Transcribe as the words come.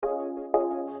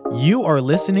You are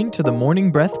listening to the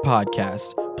Morning Breath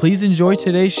Podcast. Please enjoy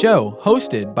today's show,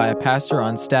 hosted by a pastor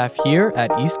on staff here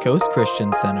at East Coast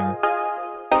Christian Center.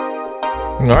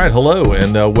 All right, hello,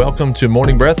 and welcome to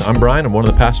Morning Breath. I'm Brian. I'm one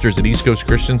of the pastors at East Coast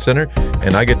Christian Center,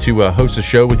 and I get to host a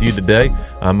show with you today.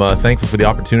 I'm thankful for the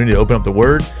opportunity to open up the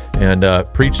Word and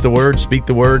preach the Word, speak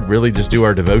the Word, really just do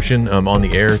our devotion on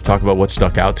the air, talk about what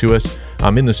stuck out to us.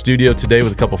 I'm in the studio today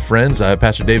with a couple friends. I have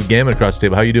Pastor David Gammon across the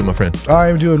table. How you doing, my friend?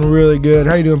 I'm doing really good.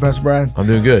 How you doing, Pastor Brian? I'm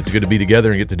doing good. It's good to be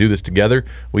together and get to do this together.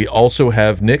 We also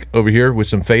have Nick over here with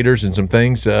some faders and some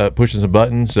things, pushing some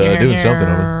buttons, doing something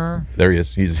on him. There he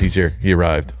is. He's here. He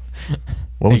arrived.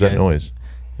 What was that noise?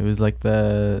 It was like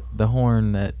the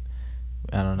horn that,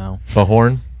 I don't know. A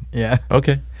horn? Yeah.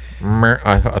 Okay.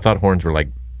 I thought horns were like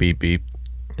beep beep.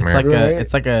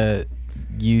 It's like a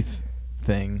youth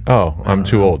thing. Oh, I'm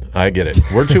too old. I get it.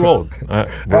 We're too old. We're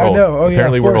old. know. Oh,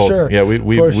 apparently yeah, we're old. sure. Yeah, we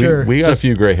got a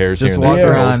few gray hairs here and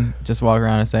there. Just walk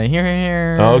around and say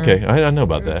here. Oh, okay. I know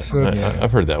about that.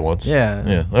 I've heard that once. Yeah.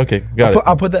 Yeah. Okay. Got it.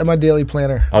 I'll put that in my daily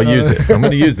planner. I'll use it. I'm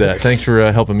going to use that. Thanks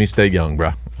for helping me stay young,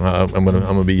 bro. I'm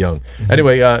gonna be young.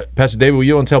 Anyway, Pastor David, will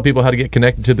you want to tell people how to get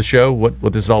connected to the show? What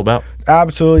this is all about?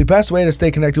 Absolutely. Best way to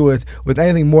stay connected with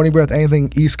anything Morning Breath,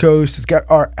 anything East Coast, it's got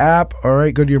our app. All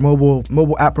right, go to your mobile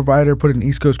app provider, put in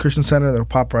East Coast Christian Center, that'll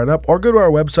pop right up, or go to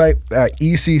our website at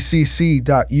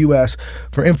eccc.us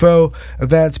for info,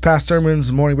 events, past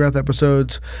sermons, Morning Breath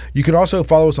episodes. You can also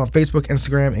follow us on Facebook,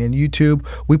 Instagram, and YouTube.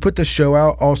 We put the show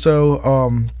out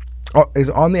also. Is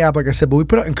on the app, like I said, but we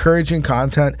put out encouraging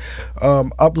content,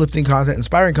 uplifting content,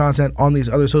 inspiring content on these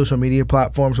other social media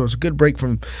platforms, so it's a good break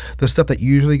from the stuff that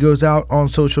usually goes out on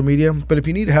social media. But if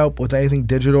you need help with anything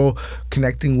digital,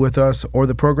 connecting with us or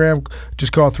the program,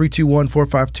 just call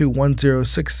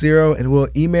 321-452-1060, and we'll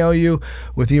email you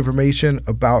with the information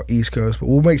about East Coast, but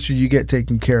we'll make sure you get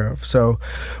taken care of. So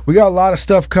we got a lot of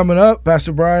stuff coming up,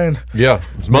 Pastor Brian. Yeah,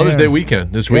 it's Mother's Day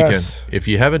weekend this weekend. Yes. If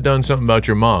you haven't done something about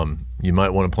your mom, you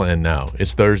might want to plan now.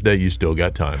 It's Thursday. You still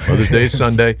got time. Mother's Day is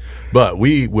Sunday, but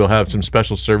we will have some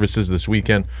special services this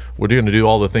weekend. We're going to do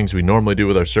all the things we normally do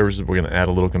with our services. We're going to add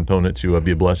a little component to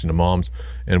be a blessing to moms,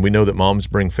 and we know that moms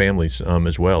bring families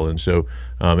as well. And so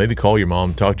maybe call your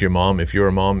mom, talk to your mom. If you're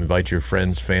a mom, invite your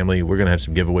friends, family. We're going to have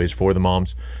some giveaways for the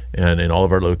moms, and in all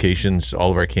of our locations, all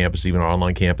of our campus, even our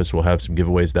online campus, we'll have some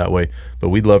giveaways that way. But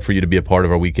we'd love for you to be a part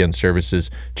of our weekend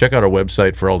services. Check out our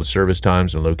website for all the service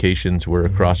times and locations. We're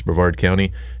across Brevard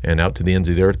County and out to the ends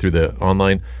of the earth through the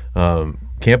online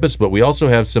campus. But we also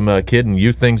have some kid and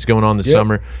youth things going on this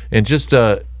summer. And just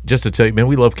to tell you, man,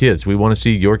 we love kids. We want to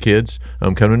see your kids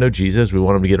come to know Jesus. We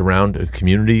want them to get around a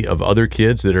community of other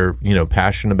kids that are,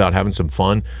 passionate about having some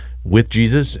fun with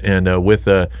Jesus and with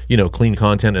clean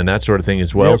content and that sort of thing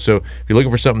as well. So if you're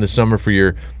looking for something this summer for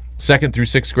your 2nd through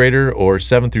 6th grader or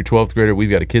 7th through 12th grader, we've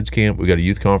got a kids camp. We've got a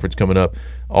youth conference coming up.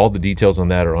 All the details on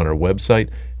that are on our website,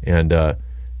 and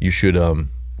you should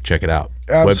check it out.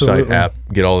 Absolutely. Website, app,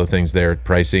 get all the things there,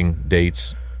 pricing,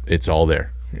 dates, it's all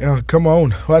there. Yeah, come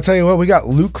on. Well, I tell you what, we got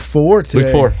Luke 4 today.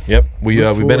 Luke 4, yep.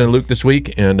 We've been in Luke this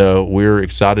week, and we're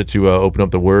excited to open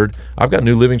up the Word. I've got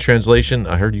New Living Translation.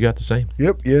 I heard you got the same.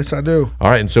 Yep, yes, I do.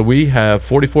 All right, and so we have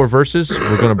 44 verses.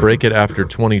 We're going to break it after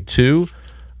 22.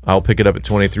 I'll pick it up at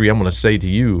 23. I'm going to say to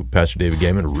you, Pastor David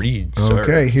Gammon, read, sir.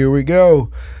 Okay, here we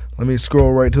go. Let me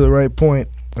scroll right to the right point.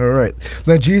 All right.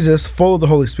 Then Jesus, full of the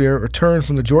Holy Spirit, returned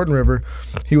from the Jordan River.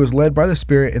 He was led by the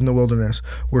Spirit in the wilderness,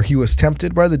 where he was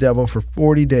tempted by the devil for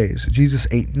 40 days. Jesus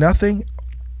ate nothing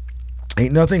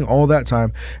all that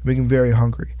time, being very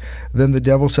hungry. Then the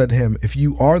devil said to him, "If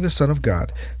you are the Son of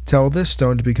God, tell this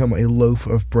stone to become a loaf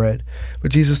of bread."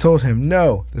 But Jesus told him,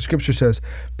 "No, the scripture says,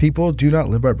 people do not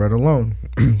live by bread alone."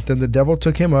 Then the devil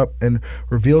took him up and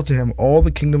revealed to him all the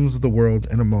kingdoms of the world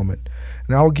in a moment.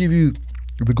 "And I will give you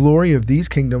the glory of these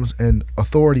kingdoms and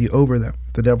authority over them."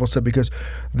 The devil said, "Because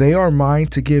they are mine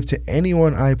to give to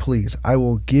anyone I please. I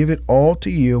will give it all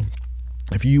to you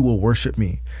if you will worship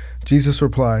me." Jesus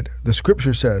replied, "The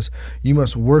scripture says, you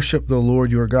must worship the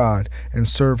Lord your God and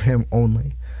serve him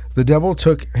only." The devil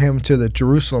took him to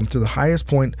Jerusalem, to the highest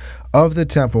point of the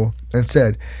temple, and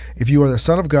said, "If you are the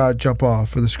Son of God, jump off,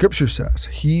 for the scripture says,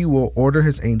 he will order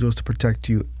his angels to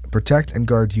protect and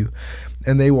guard you,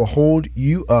 and they will hold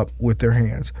you up with their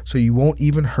hands, so you won't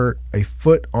even hurt a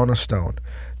foot on a stone."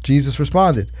 Jesus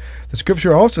responded, "The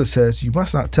scripture also says, you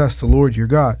must not test the Lord your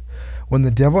God." When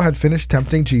the devil had finished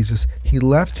tempting Jesus, he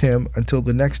left him until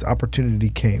the next opportunity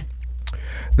came.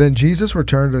 Then Jesus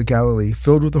returned to Galilee,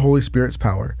 filled with the Holy Spirit's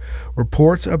power.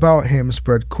 Reports about him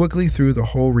spread quickly through the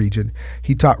whole region.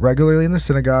 He taught regularly in the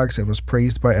synagogues and was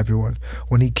praised by everyone.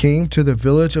 When he came to the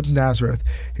village of Nazareth,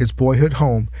 his boyhood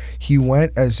home, he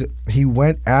went as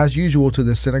usual to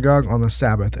the synagogue on the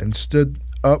Sabbath and stood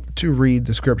up to read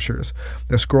the scriptures.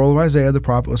 The scroll of Isaiah the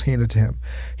prophet was handed to him.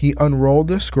 He unrolled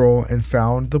the scroll and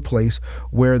found the place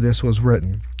where this was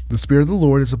written. The Spirit of the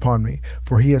Lord is upon me,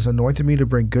 for he has anointed me to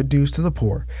bring good news to the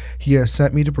poor. He has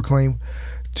sent me to proclaim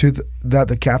that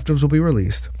the captives will be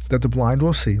released, that the blind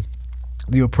will see,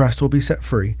 the oppressed will be set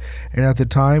free, and that the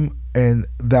time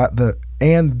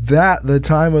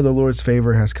of the Lord's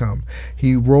favor has come.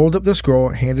 He rolled up the scroll,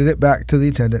 handed it back to the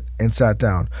attendant, and sat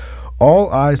down.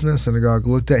 All eyes in the synagogue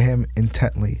looked at him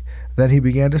intently. Then he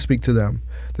began to speak to them.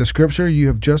 The scripture you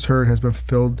have just heard has been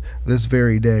fulfilled this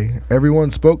very day.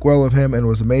 Everyone spoke well of him and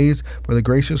was amazed by the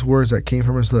gracious words that came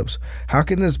from his lips. How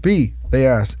can this be? They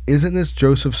asked. Isn't this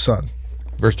Joseph's son?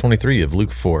 Verse 23 of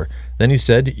Luke 4. Then he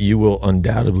said, You will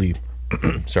undoubtedly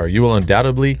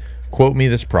quote me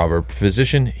this proverb,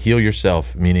 Physician, heal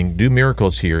yourself, meaning do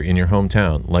miracles here in your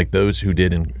hometown, like those you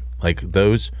did in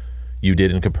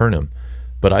Capernaum.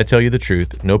 But I tell you the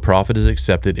truth, no prophet is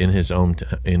accepted in his own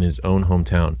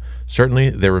hometown. Certainly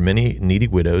there were many needy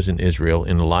widows in Israel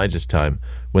in Elijah's time,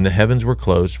 when the heavens were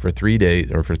closed for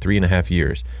 3.5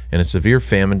 years, and a severe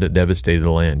famine devastated the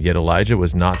land. Yet Elijah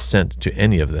was not sent to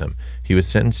any of them. He was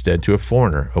sent instead to a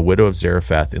foreigner, a widow of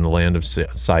Zarephath in the land of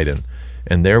Sidon.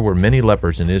 And there were many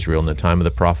lepers in Israel in the time of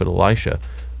the prophet Elisha,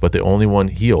 but the only one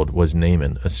healed was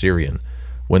Naaman, a Syrian.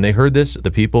 When they heard this,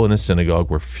 the people in the synagogue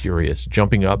were furious.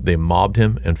 Jumping up, they mobbed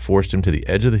him and forced him to the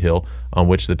edge of the hill on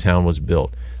which the town was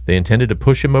built. They intended to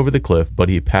push him over the cliff, but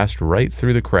he passed right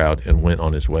through the crowd and went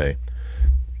on his way.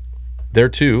 There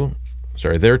too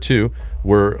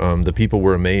were the people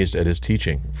were amazed at his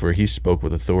teaching, for he spoke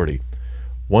with authority.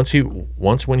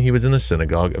 Once when he was in the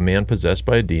synagogue, a man possessed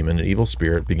by a demon, an evil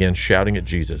spirit, began shouting at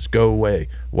Jesus, Go away!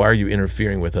 Why are you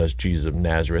interfering with us, Jesus of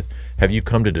Nazareth? Have you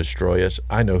come to destroy us?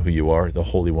 I know who you are, the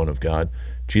Holy One of God.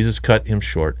 Jesus cut him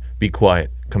short. Be quiet.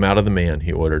 Come out of the man,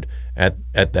 he ordered. At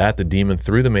that, the demon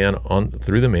threw the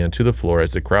man to the floor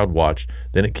as the crowd watched.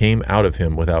 Then it came out of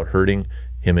him without hurting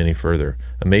him any further.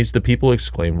 Amazed, the people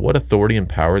exclaimed, What authority and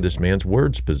power this man's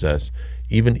words possess!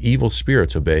 Even evil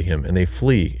spirits obey him, and they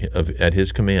flee at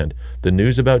his command. The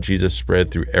news about Jesus spread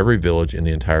through every village in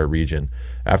the entire region.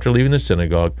 After leaving the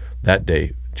synagogue that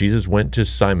day, Jesus went to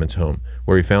Simon's home,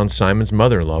 where he found Simon's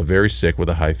mother-in-law very sick with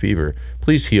a high fever.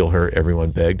 Please heal her,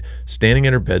 everyone begged. Standing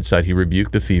at her bedside, he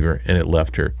rebuked the fever, and it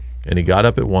left her. And he got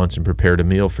up at once and prepared a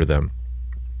meal for them.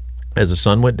 As the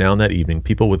sun went down that evening,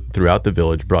 people throughout the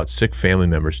village brought sick family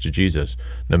members to Jesus.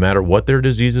 No matter what their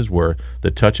diseases were,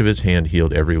 the touch of his hand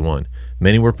healed every one.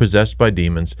 Many were possessed by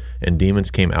demons, and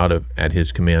demons came out at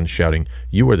his command, shouting,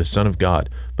 You are the Son of God.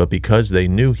 But because they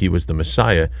knew he was the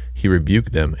Messiah, he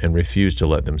rebuked them and refused to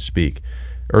let them speak.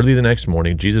 Early the next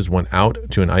morning, Jesus went out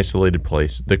to an isolated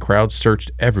place. The crowd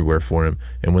searched everywhere for him,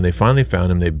 and when they finally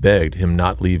found him, they begged him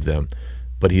not leave them.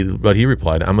 But he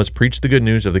replied, I must preach the good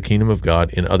news of the kingdom of God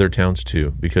in other towns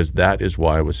too, because that is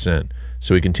why I was sent.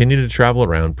 So he continued to travel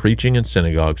around, preaching in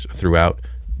synagogues throughout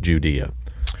Judea.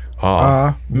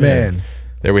 Amen.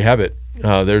 There we have it.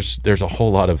 There's a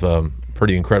whole lot of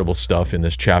pretty incredible stuff in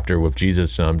this chapter with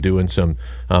Jesus doing some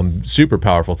super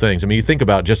powerful things. I mean, you think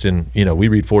about just we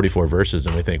read 44 verses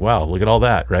and we think, wow, look at all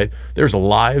that, right? There's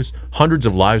lives, hundreds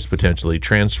of lives potentially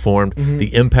transformed,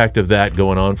 the impact of that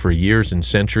going on for years and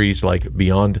centuries, like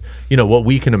beyond, what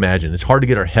we can imagine. It's hard to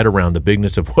get our head around the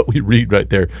bigness of what we read right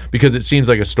there because it seems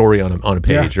like a story on a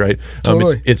page, right?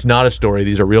 Totally. It's not a story.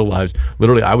 These are real lives.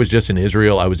 Literally, I was just in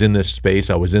Israel. I was in this space.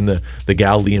 I was in the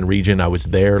Galilean region. I was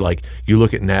there. Like, you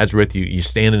look at Nazareth, you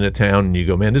stand in a town and you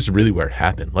go, man, this is really where it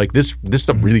happened. Like, this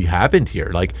stuff really happened here.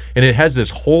 Like, and it has this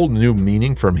whole new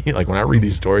meaning for me. Like, when I read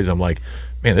these stories, I'm like,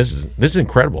 man, this is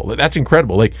incredible. That's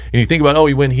incredible. Like, and you think about,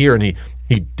 he went here and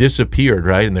he disappeared,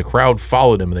 right? And the crowd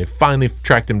followed him and they finally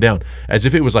tracked him down, as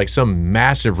if it was like some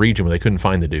massive region where they couldn't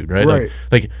find the dude, right?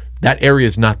 Like that area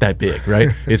is not that big, right?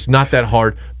 It's not that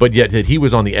hard, but yet that he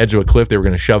was on the edge of a cliff, they were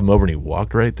going to shove him over, and he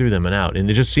walked right through them and out. And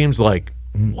it just seems like,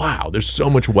 wow, there's so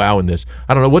much wow in this.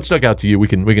 I don't know, what stuck out to you? We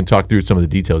can talk through some of the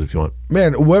details if you want.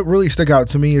 Man, what really stuck out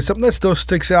to me is something that still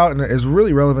sticks out and is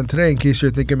really relevant today, in case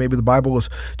you're thinking maybe the Bible was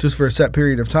just for a set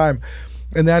period of time.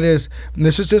 And that is, and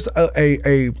this is just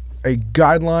a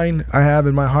guideline I have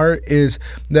in my heart, is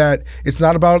that it's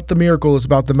not about the miracle, it's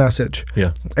about the message.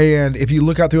 Yeah. And if you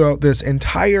look out throughout this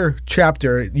entire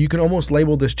chapter, you can almost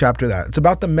label this chapter that. It's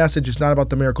about the message, it's not about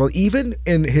the miracle. Even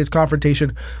in his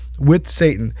confrontation with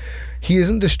Satan. He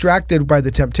isn't distracted by the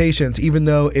temptations, even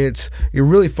though it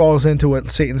really falls into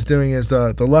what Satan's doing is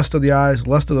the lust of the eyes,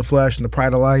 lust of the flesh, and the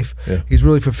pride of life. Yeah. He's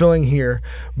really fulfilling here.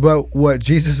 But what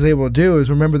Jesus is able to do is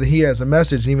remember that he has a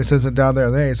message, and even says it down there.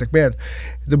 And he's like, man,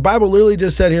 the Bible literally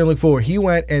just said here in Luke 4, he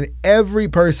went and every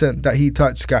person that he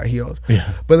touched got healed.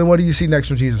 Yeah. But then what do you see next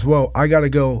from Jesus? Well, I got to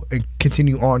go and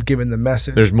continue on giving the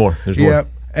message. There's more. There's more.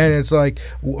 And it's like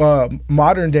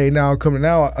modern day now coming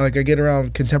out, like I get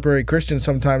around contemporary Christians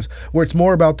sometimes where it's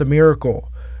more about the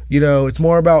miracle. It's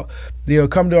more about,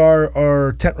 come to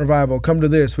our tent revival, come to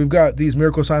this. We've got these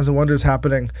miracle signs and wonders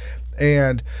happening.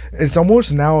 And it's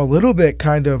almost now a little bit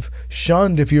kind of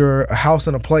shunned if you're a house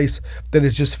and a place that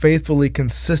is just faithfully,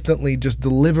 consistently just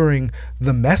delivering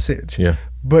the message. Yeah.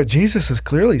 But Jesus is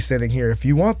clearly standing here. If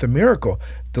you want the miracle,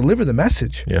 deliver the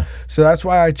message. Yeah. So that's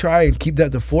why I try and keep that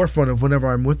at the forefront of whenever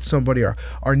I'm with somebody or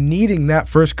are needing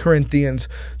that 1 Corinthians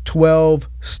 12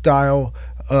 style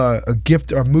a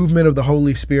gift or movement of the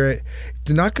Holy Spirit.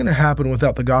 It's not going to happen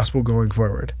without the gospel going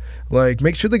forward. Like,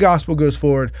 make sure the gospel goes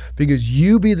forward because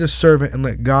you be the servant and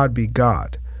let God be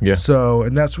God. Yeah. So,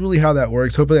 and that's really how that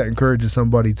works. Hopefully that encourages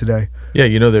somebody today. Yeah,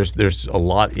 there's a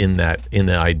lot in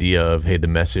the idea of, hey, the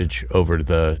message over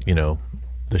the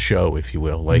show, if you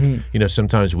will. Like,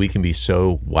 sometimes we can be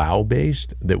so wow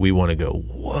based that we want to go,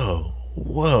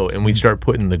 whoa, and we start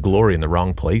putting the glory in the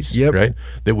wrong place, right?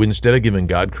 That we, instead of giving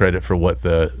God credit for what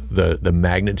the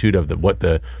magnitude of what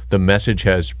the message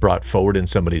has brought forward in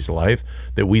somebody's life,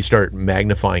 that we start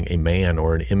magnifying a man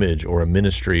or an image or a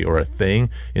ministry or a thing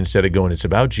instead of going, it's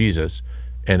about Jesus.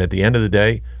 And at the end of the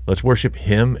day, let's worship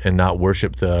him and not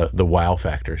worship the wow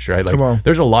factors, right? Like,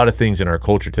 there's a lot of things in our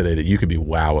culture today that you could be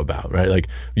wow about, right? Like,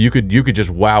 you could just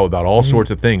wow about all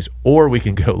sorts of things, or we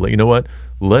can go, you know what?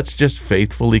 Let's just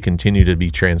faithfully continue to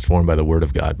be transformed by the word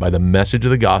of God, by the message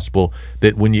of the gospel,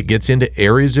 that when it gets into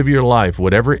areas of your life,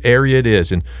 whatever area it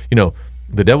is, and,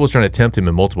 the devil's trying to tempt him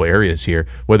in multiple areas here,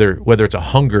 whether it's a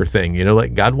hunger thing,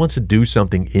 like God wants to do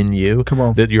something in you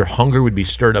that your hunger would be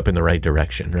stirred up in the right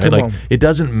direction, right? It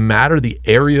doesn't matter the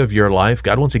area of your life.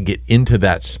 God wants to get into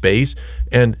that space.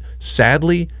 And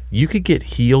sadly, you could get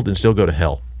healed and still go to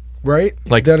hell. Right?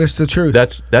 Like, that is the truth.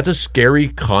 That's a scary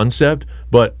concept,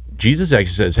 but Jesus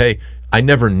actually says, hey, I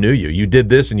never knew you. You did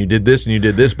this and you did this and you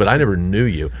did this, but I never knew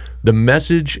you. The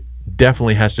message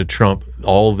definitely has to trump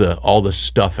all the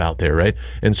stuff out there, right?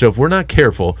 And so if we're not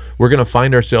careful, we're going to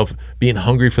find ourselves being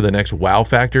hungry for the next wow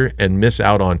factor and miss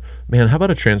out on, man, how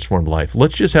about a transformed life?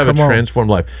 Let's just have a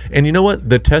transformed life. And you know what?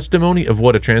 The testimony of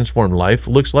what a transformed life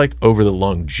looks like over the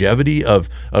longevity of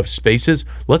spaces,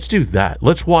 let's do that.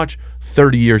 Let's watch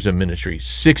 30 years of ministry,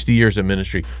 60 years of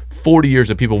ministry, 40 years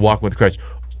of people walking with Christ.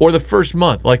 Or the first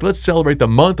month. Like, let's celebrate the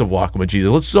month of walking with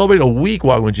Jesus. Let's celebrate a week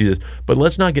walking with Jesus. But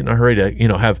let's not get in a hurry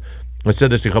to, have, I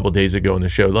said this a couple of days ago in the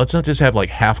show, let's not just have like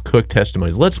half-cooked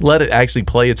testimonies. Let's let it actually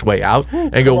play its way out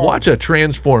and go watch a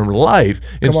transformed life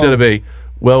instead of I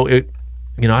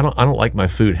don't like my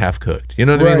food half-cooked. You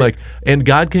know what I mean? Like, and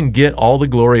God can get all the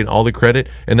glory and all the credit.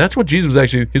 And that's what Jesus was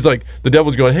actually, he's like, the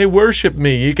devil's going, hey, worship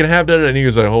me. You can have that. And he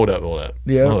was like, hold up.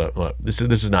 Yeah. Hold up. This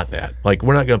is not that. Like,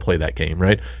 we're not going to play that game,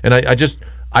 right? And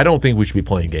I don't think we should be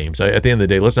playing games. At the end of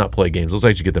the day, let's not play games. Let's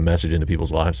actually get the message into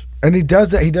people's lives. And he does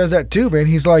that. He does that too, man.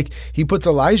 He's like, he puts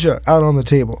Elijah out on the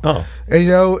table. Oh.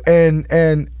 And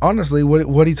and honestly,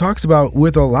 what he talks about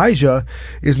with Elijah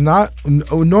is not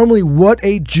normally what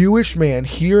a Jewish man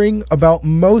hearing about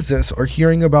Moses or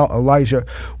hearing about Elijah,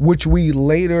 which we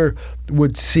later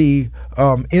would see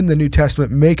in the New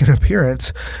Testament make an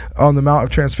appearance on the Mount of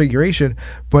Transfiguration.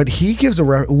 But he gives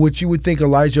which you would think a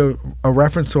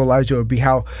reference to Elijah would be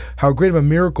how great of a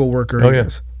miracle worker he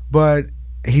is. But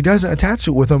he doesn't attach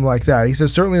it with him like that. He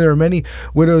says, certainly there are many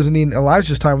widows in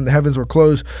Elijah's time when the heavens were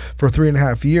closed for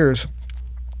 3.5 years.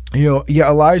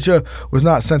 Elijah was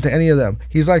not sent to any of them.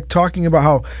 He's like talking about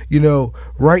how,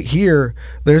 right here,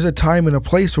 there's a time and a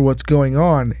place for what's going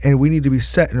on, and we need to be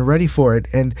set and ready for it.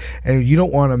 And you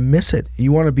don't want to miss it.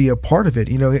 You want to be a part of it.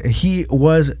 He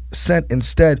was sent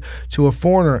instead to a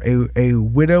foreigner, a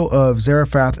widow of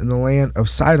Zarephath in the land of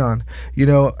Sidon.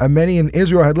 And many in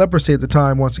Israel had leprosy at the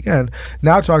time, once again,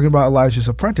 now talking about Elijah's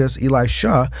apprentice,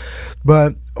 Elisha,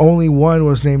 but only one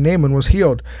was named Naaman was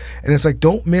healed. And it's like,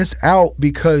 don't miss out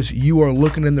because you are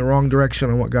looking in the wrong direction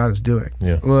on what God is doing.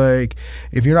 Yeah. Like,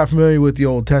 if you're not familiar with the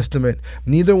Old Testament,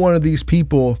 neither one of these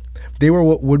people they were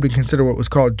what would be considered what was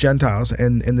called Gentiles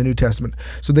in the New Testament.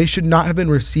 So they should not have been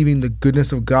receiving the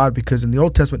goodness of God, because in the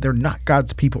Old Testament, they're not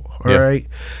God's people, all right?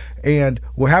 And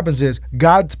what happens is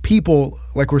God's people,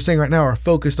 like we're saying right now, are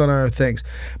focused on other things.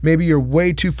 Maybe you're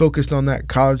way too focused on that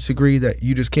college degree that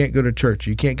you just can't go to church.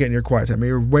 You can't get in your quiet time. Maybe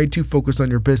you're way too focused on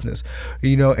your business,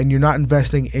 and you're not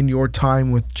investing in your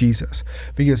time with Jesus.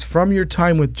 Because from your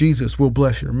time with Jesus, we'll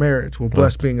bless your marriage, we'll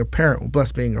bless being a parent, we'll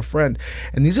bless being a friend.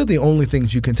 And these are the only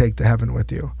things you can take to heaven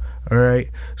with you. All right.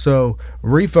 So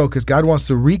refocus. God wants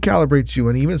to recalibrate you.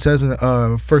 And he even says in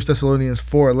 1 Thessalonians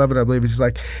 4:11, I believe, he's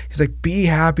like, be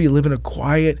happy, live in a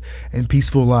quiet and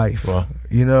peaceful life. Wow.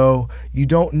 You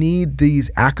don't need these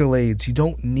accolades. You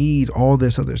don't need all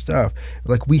this other stuff.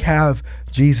 Like, we have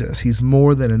Jesus. He's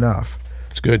more than enough.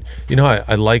 It's good.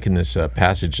 I like in this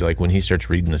passage, like when he starts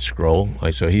reading the scroll,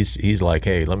 like, so he's like,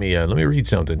 hey, let me read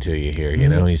something to you here,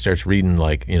 and he starts reading,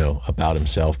 like, about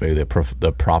himself, maybe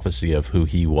the prophecy of who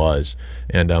he was.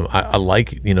 And I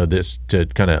like, this to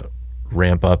kind of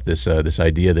ramp up this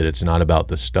idea that it's not about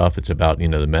the stuff, it's about,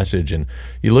 the message. And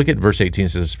you look at verse 18, it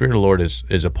says, the Spirit of the Lord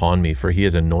is upon me, for he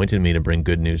has anointed me to bring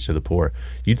good news to the poor.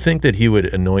 You'd think that he would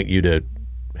anoint you to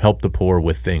help the poor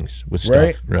with things, with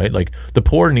stuff, right? Like, the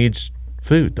poor needs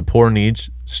food. The poor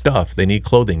needs stuff. They need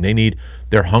clothing.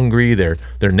 They're hungry. They're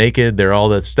naked. They're all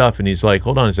that stuff. And he's like,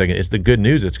 hold on a second. It's the good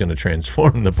news that's going to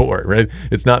transform the poor, right?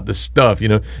 It's not the stuff.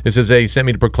 It says, hey, he sent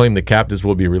me to proclaim the captives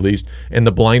will be released and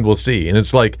the blind will see. And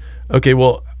it's like, okay,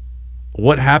 well,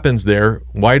 what happens there?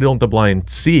 Why don't the blind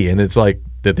see? And it's like,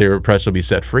 that their oppressed will be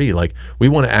set free. Like, we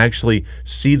want to actually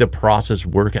see the process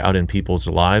work out in people's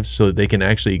lives so that they can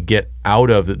actually get out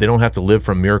of it. They don't have to live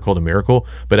from miracle to miracle,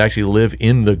 but actually live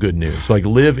in the good news, like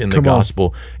live in the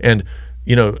gospel. And,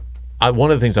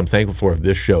 one of the things I'm thankful for of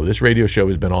this radio show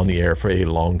has been on the air for a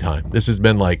long time. This has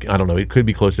been like, I don't know, it could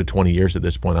be close to 20 years at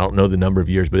this point. I don't know the number of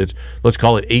years, but let's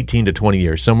call it 18 to 20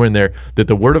 years, somewhere in there, that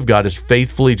the Word of God is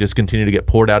faithfully just continue to get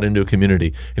poured out into a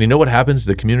community. And you know what happens?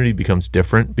 The community becomes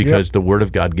different because the Word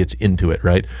of God gets into it,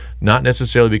 right? Not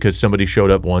necessarily because somebody showed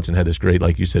up once and had this great,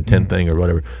 like you said, 10 thing or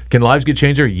whatever. Can lives get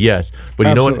changed? Yes. But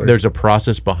you know what? There's a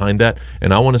process behind that,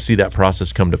 and I want to see that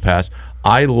process come to pass.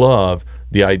 I love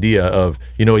the idea of,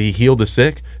 he healed the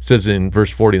sick. It says in verse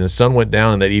 40, and the sun went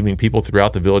down, and that evening people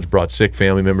throughout the village brought sick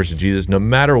family members to Jesus. No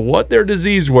matter what their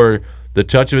disease were, the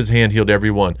touch of his hand healed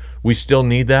everyone. We still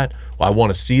need that. I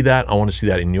want to see that. I want to see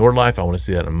that in your life. I want to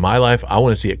see that in my life. I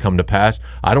want to see it come to pass.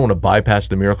 I don't want to bypass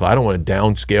the miracle. I don't want to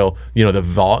downscale,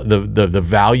 the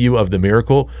value of the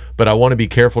miracle. But I want to be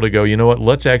careful to go, you know what?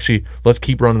 Let's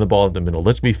keep running the ball at the middle.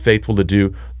 Let's be faithful to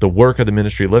do the work of the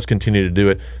ministry. Let's continue to do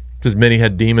it. Because many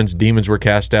had demons were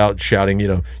cast out, shouting,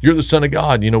 you're the Son of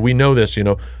God. We know this.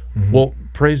 Well,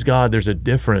 praise God, there's a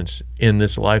difference in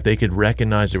this life. They could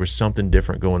recognize there was something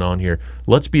different going on here.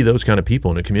 Let's be those kind of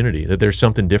people in a community, that there's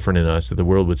something different in us that the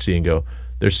world would see and go,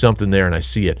 there's something there, and I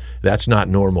see it. That's not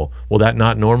normal. Well, that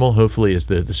not normal, hopefully, is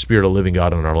the Spirit of living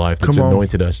God in our life that's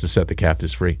anointed us to set the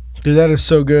captives free. Dude, that is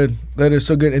so good. That is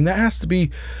so good. And that has to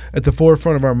be at the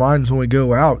forefront of our minds when we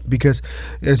go out, because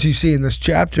as you see in this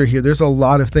chapter here, there's a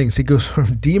lot of things. It goes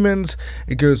from demons,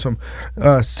 it goes from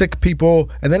sick people,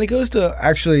 and then it goes to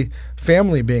actually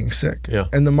family being sick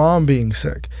and the mom being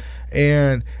sick.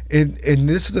 And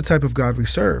this is the type of God we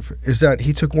serve, is that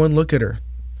he took one look at her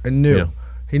and knew. Yeah.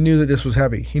 He knew that this was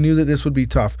heavy. He knew that this would be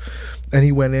tough. And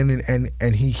he went in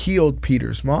and he healed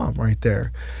Peter's mom right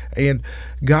there. And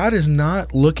God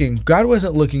wasn't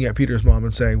looking at Peter's mom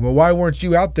and saying, well, why weren't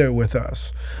you out there with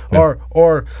us? Yeah.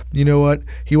 Or you know what?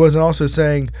 He wasn't also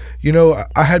saying,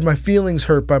 I had my feelings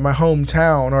hurt by my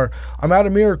hometown, or I'm out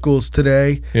of miracles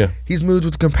today. Yeah. He's moved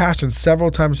with compassion several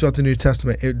times throughout the New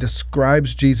Testament. It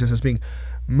describes Jesus as being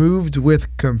moved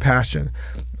with compassion.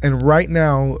 And right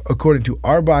now, according to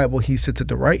our Bible, he sits at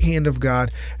the right hand of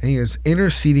God, and he is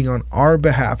interceding on our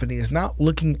behalf, and he is not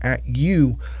looking at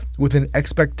you with an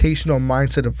expectational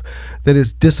mindset that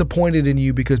is disappointed in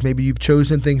you because maybe you've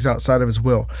chosen things outside of his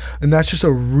will. And that's just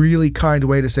a really kind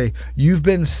way to say, you've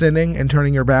been sinning and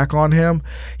turning your back on him.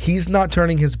 He's not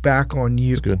turning his back on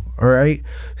you. That's good. All right?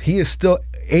 He is still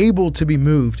able to be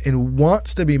moved and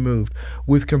wants to be moved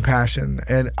with compassion.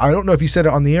 And I don't know if you said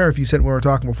it on the air, if you said it when we were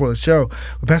talking before the show,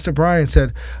 but Pastor Brian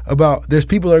said about there's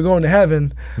people that are going to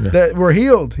heaven that were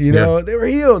healed, they were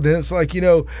healed. And it's like,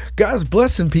 God's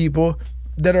blessing people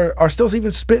that are still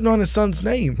even spitting on his son's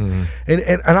name.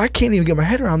 Mm-hmm. And I can't even get my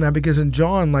head around that, because in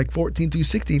John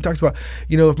 14-16, he talks about,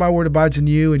 if my word abides in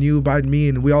you and you abide in me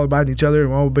and we all abide in each other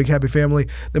and we're all a big happy family,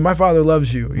 then my Father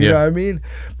loves you. You know what I mean?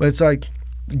 But it's like,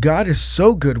 God is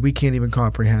so good we can't even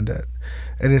comprehend it.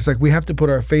 And it's like we have to put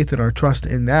our faith and our trust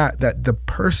in that the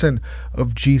person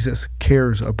of Jesus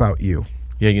cares about you.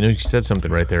 Yeah, you said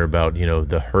something right there about,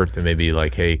 the hurt that maybe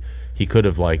like, hey, he could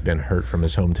have like been hurt from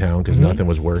his hometown because nothing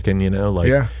was working,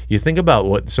 You think about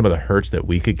what some of the hurts that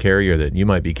we could carry or that you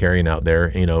might be carrying out there,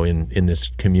 in this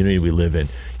community we live in.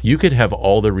 You could have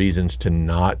all the reasons to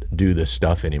not do this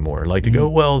stuff anymore. Like to go,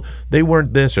 well, they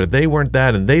weren't this or they weren't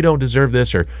that and they don't deserve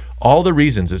this, or all the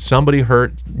reasons that somebody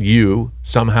hurt you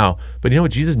somehow. But you know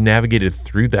what? Jesus navigated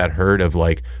through that hurt of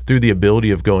like, through the ability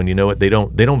of going, you know what? They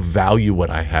don't value what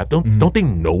I have. Don't they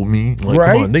know me? Like,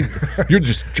 right? Come on, you're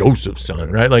just Joseph's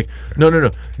son, right? Like,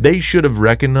 no. They should have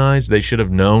recognized, they should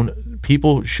have known.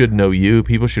 People should know you.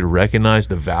 People should recognize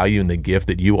the value and the gift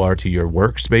that you are to your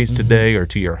workspace today or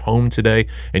to your home today,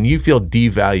 and you feel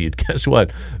devalued. Guess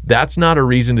what? That's not a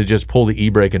reason to just pull the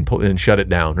e-brake and shut it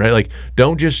down, right? Like,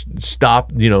 don't just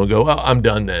stop, and go, oh, I'm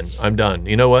done then. I'm done.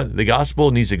 You know what? The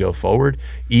gospel needs to go forward.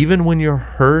 Even when you're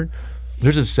hurt,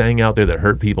 there's a saying out there that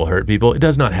hurt people. It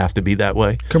does not have to be that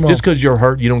way. Come on. Just because you're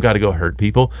hurt, you don't got to go hurt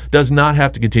people. Does not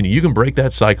have to continue. You can break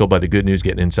that cycle by the good news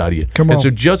getting inside of you. Come on. And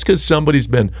so just because somebody's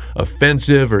been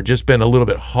offensive or just been a little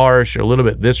bit harsh or a little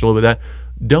bit this or a little bit that,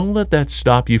 don't let that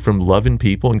stop you from loving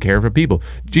people and caring for people.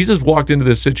 Jesus walked into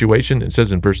this situation. It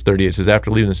says in verse 38, it says,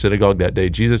 after leaving the synagogue that day,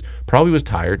 Jesus probably was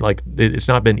tired. Like, it's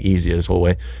not been easy this whole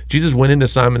way. Jesus went into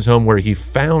Simon's home where he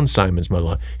found Simon's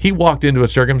mother-in-law. He walked into a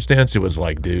circumstance. It was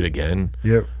like, dude, again.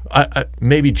 Yep.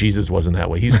 Maybe Jesus wasn't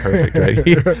that way. He's perfect, right?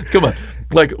 Come on.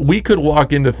 Like, we could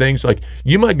walk into things like,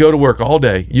 you might go to work all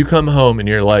day. You come home and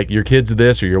you're like, your kid's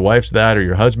this or your wife's that or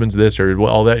your husband's this or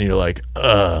all that. And you're like,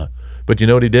 But you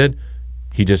know what he did?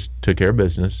 He just took care of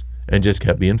business and just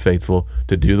kept being faithful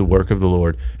to do the work of the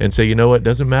Lord and say, you know what, it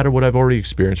doesn't matter what I've already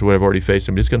experienced or what I've already faced.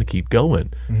 I'm just going to keep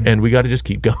going. And we got to just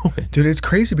keep going. Dude, it's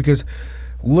crazy because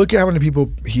look at how many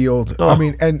people healed. Oh. I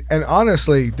mean, and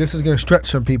honestly, this is going to stretch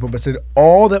some people, but said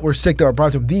all that were sick that were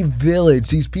brought to him, the village,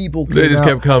 these people came They just out.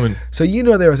 kept coming. So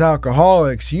there was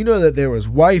alcoholics, that there was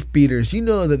wife beaters,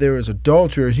 that there was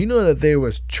adulterers, that there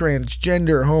was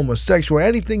transgender, homosexual,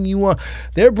 anything you want.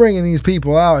 They're bringing these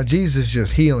people out, and Jesus is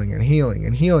just healing and healing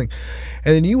and healing.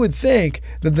 And then you would think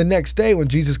that the next day when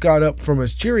Jesus got up from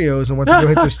his Cheerios and went to go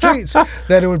hit the streets,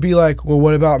 that it would be like, well,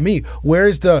 what about me? Where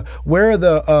are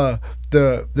the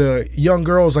young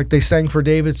girls, like they sang for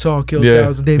David, Saul killed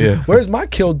 1,000 David. Yeah. Where's my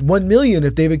killed 1 million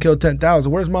if David killed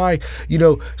 10,000? Where's my,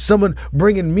 someone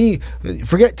bringing me,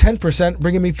 forget 10%,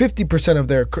 bringing me 50% of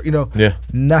their,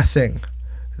 nothing.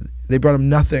 They brought him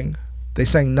nothing. They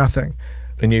sang nothing.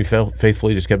 And you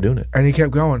faithfully just kept doing it. And he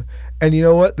kept going. And you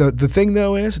know what? The thing,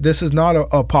 though, is this is not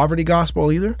a poverty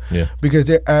gospel either. Yeah.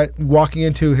 Because walking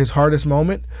into his hardest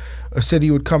moment, a city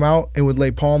would come out and would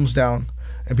lay palms down.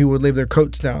 And people would lay their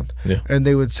coats down. Yeah. And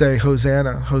they would say,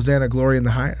 Hosanna, Hosanna, glory in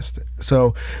the highest.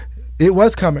 So it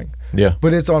was coming. Yeah.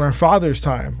 But it's on our Father's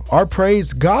time. Our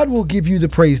praise, God will give you the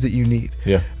praise that you need.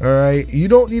 Yeah. All right. You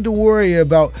don't need to worry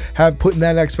about putting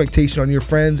that expectation on your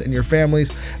friends and your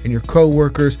families and your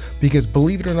co-workers, because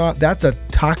believe it or not, that's a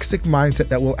toxic mindset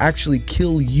that will actually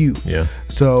kill you. Yeah.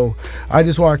 So I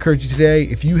just want to encourage you today,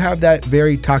 if you have that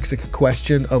very toxic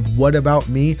question of what about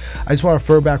me, I just want to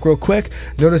refer back real quick.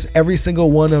 Notice every single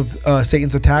one of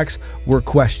Satan's attacks were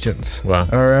questions. Wow.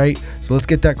 All right. So let's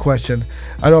get that question.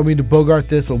 I don't mean to bogart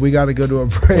this, but we got to go to a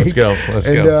break. Let's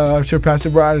go. I'm sure Pastor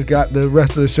Brian has got the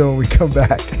rest of the show when we come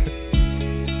back.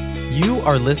 You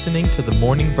are listening to the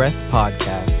Morning Breath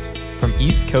Podcast from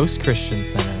East Coast Christian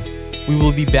Center. We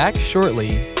will be back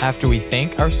shortly after we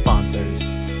thank our sponsors.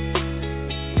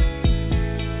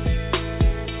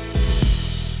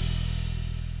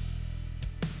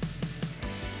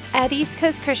 At East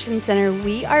Coast Christian Center,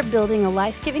 we are building a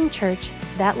life-giving church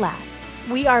that lasts.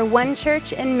 We are one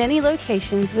church in many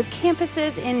locations with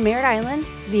campuses in Merritt Island,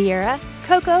 Viera,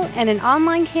 Cocoa, and an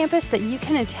online campus that you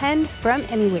can attend from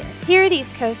anywhere. Here at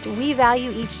East Coast, we value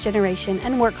each generation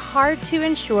and work hard to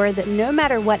ensure that no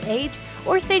matter what age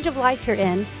or stage of life you're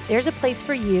in, there's a place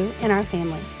for you in our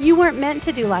family. You weren't meant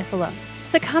to do life alone,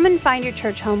 so come and find your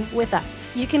church home with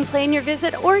us. You can plan your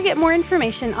visit or get more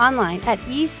information online at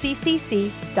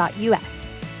eccc.us.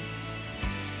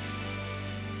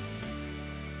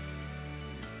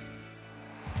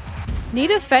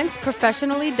 Need a fence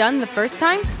professionally done the first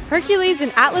time? Hercules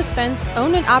and Atlas Fence,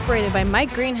 owned and operated by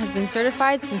Mike Green, has been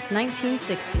certified since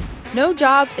 1960. No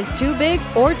job is too big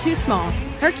or too small.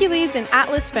 Hercules and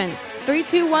Atlas Fence,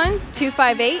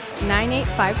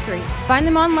 321-258-9853. Find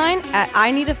them online at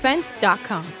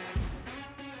ineedafence.com.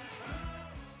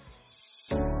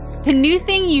 The New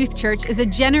Thing Youth Church is a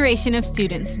generation of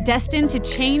students destined to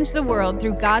change the world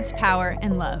through God's power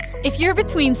and love. If you're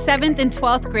between 7th and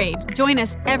 12th grade, join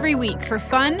us every week for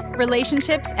fun,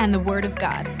 relationships, and the Word of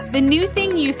God. The New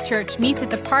Thing Youth Church meets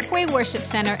at the Parkway Worship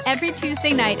Center every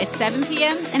Tuesday night at 7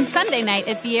 p.m. and Sunday night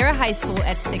at Vieira High School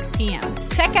at 6 p.m.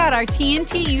 Check out our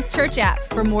TNT Youth Church app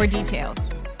for more details.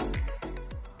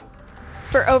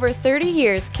 For over 30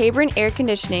 years, Cabron Air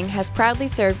Conditioning has proudly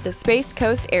served the Space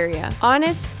Coast area.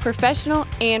 Honest, professional,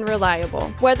 and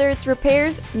reliable. Whether it's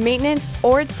repairs, maintenance,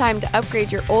 or it's time to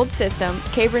upgrade your old system,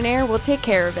 Cabron Air will take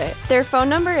care of it. Their phone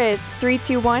number is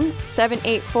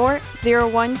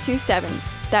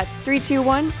 321-784-0127. That's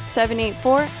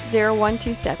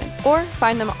 321-784-0127. Or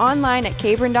find them online at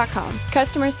cabron.com.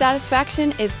 Customer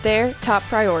satisfaction is their top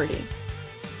priority.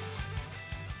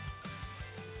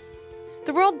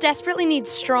 The world desperately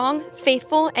needs strong,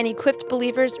 faithful, and equipped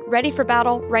believers ready for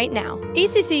battle right now.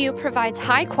 ECCU provides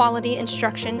high-quality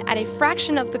instruction at a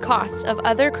fraction of the cost of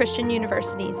other Christian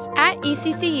universities. At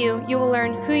ECCU, you will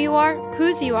learn who you are,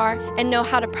 whose you are, and know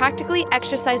how to practically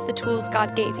exercise the tools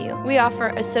God gave you. We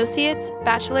offer associates,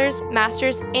 bachelor's,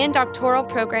 master's, and doctoral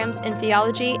programs in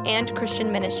theology and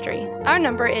Christian ministry. Our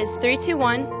number is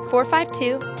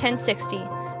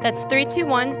 321-452-1060. That's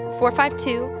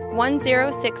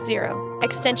 321-452-1060.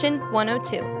 Extension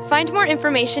 102. Find more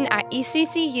information at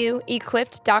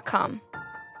eccuequipped.com.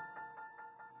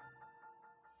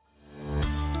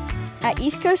 At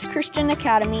East Coast Christian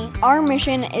Academy, our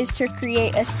mission is to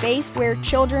create a space where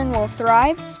children will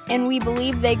thrive, and we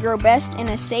believe they grow best in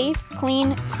a safe,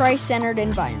 clean, Christ-centered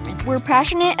environment. We're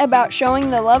passionate about showing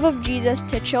the love of Jesus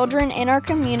to children in our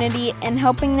community and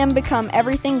helping them become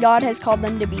everything God has called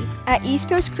them to be. At East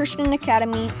Coast Christian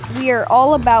Academy, we are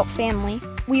all about family.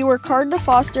 We work hard to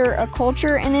foster a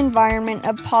culture and environment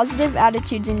of positive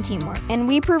attitudes and teamwork, and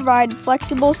we provide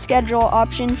flexible schedule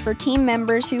options for team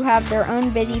members who have their own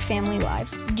busy family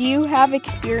lives. Do you have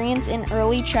experience in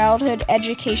early childhood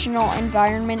educational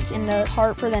environments and a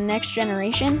heart for the next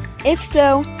generation? If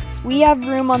so, we have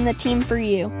room on the team for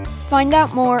you. Find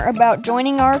out more about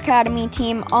joining our Academy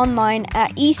team online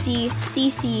at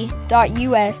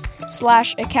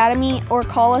eccc.us/academy or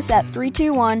call us at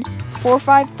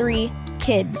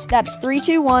 321-453-KIDS. That's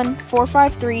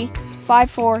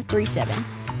 321-453-5437.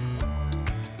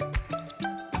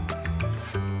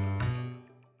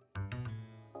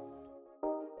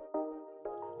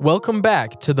 Welcome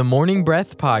back to the Morning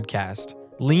Breath podcast.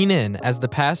 Lean in as the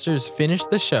pastors finish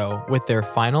the show with their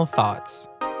final thoughts.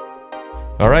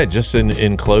 All right, just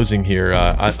in closing here,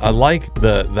 I like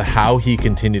the how he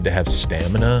continued to have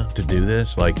stamina to do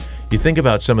this. Like, you think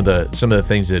about some of the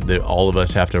things that all of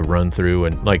us have to run through,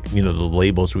 and like, you know, the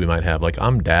labels we might have. Like,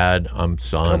 I'm dad, I'm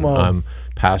son, I'm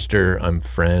pastor, I'm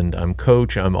friend, I'm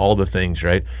coach, I'm all the things,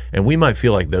 right? And we might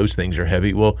feel like those things are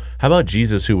heavy. Well, how about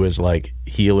Jesus, who was like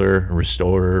healer,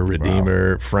 restorer,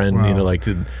 redeemer, friend? You know, like,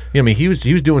 I mean, he was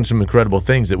doing some incredible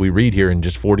things that we read here in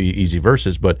just 40 easy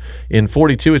verses. But in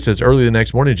 42, it says, early the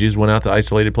next morning, Jesus went out to the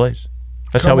isolated place.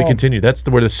 That's how we continued. That's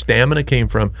where the stamina came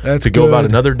from. That's to go good. about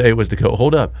another day was to go,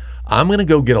 hold up, I'm going to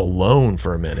go get alone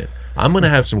for a minute. I'm going to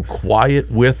have some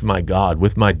quiet with my God,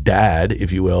 with my dad,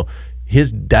 if you will.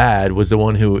 His dad was the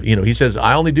one who, you know, he says,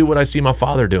 I only do what I see my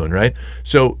father doing, right?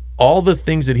 So all the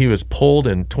things that he was pulled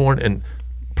and torn, and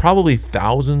probably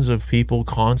thousands of people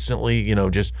constantly, you know,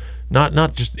 just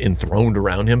not just enthroned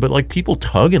around him, but like people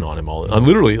tugging on him all.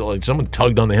 Literally, like someone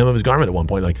tugged on the hem of his garment at one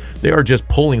point. Like, they are just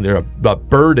pulling a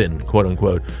burden, quote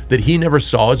unquote, that he never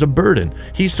saw as a burden.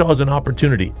 He saw as an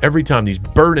opportunity. Every time these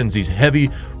burdens, these heavy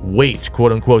weights,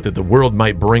 quote unquote, that the world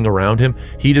might bring around him,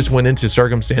 he just went into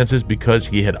circumstances because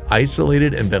he had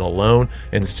isolated and been alone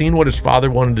and seen what his father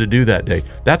wanted to do that day.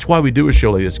 That's why we do a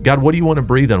show like this. God, what do you want to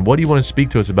breathe on? What do you want to speak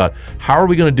to us about? How are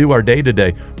we going to do our day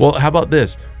today? Well, how about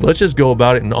this? Let's just go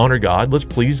about it and honor God. Let's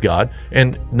please God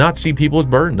and not see people as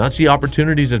burdens, not see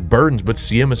opportunities as burdens, but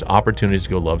see them as opportunities to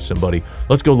go love somebody.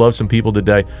 Let's go love some people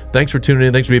today. Thanks for tuning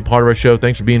in. Thanks for being part of our show.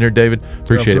 Thanks for being here, David.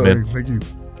 Appreciate it, man. Thank you.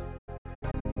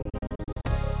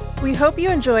 We hope you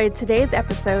enjoyed today's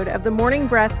episode of the Morning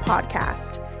Breath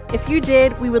podcast. If you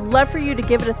did, we would love for you to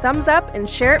give it a thumbs up and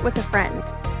share it with a friend.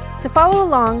 To follow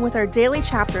along with our daily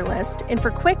chapter list and for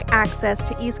quick access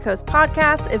to East Coast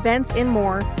podcasts, events, and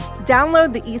more,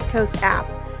 download the East Coast app.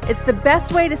 It's the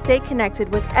best way to stay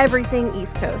connected with everything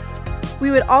East Coast. We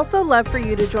would also love for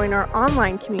you to join our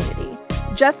online community.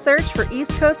 Just search for East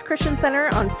Coast Christian Center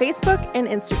on Facebook and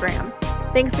Instagram.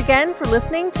 Thanks again for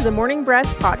listening to the Morning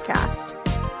Breath podcast.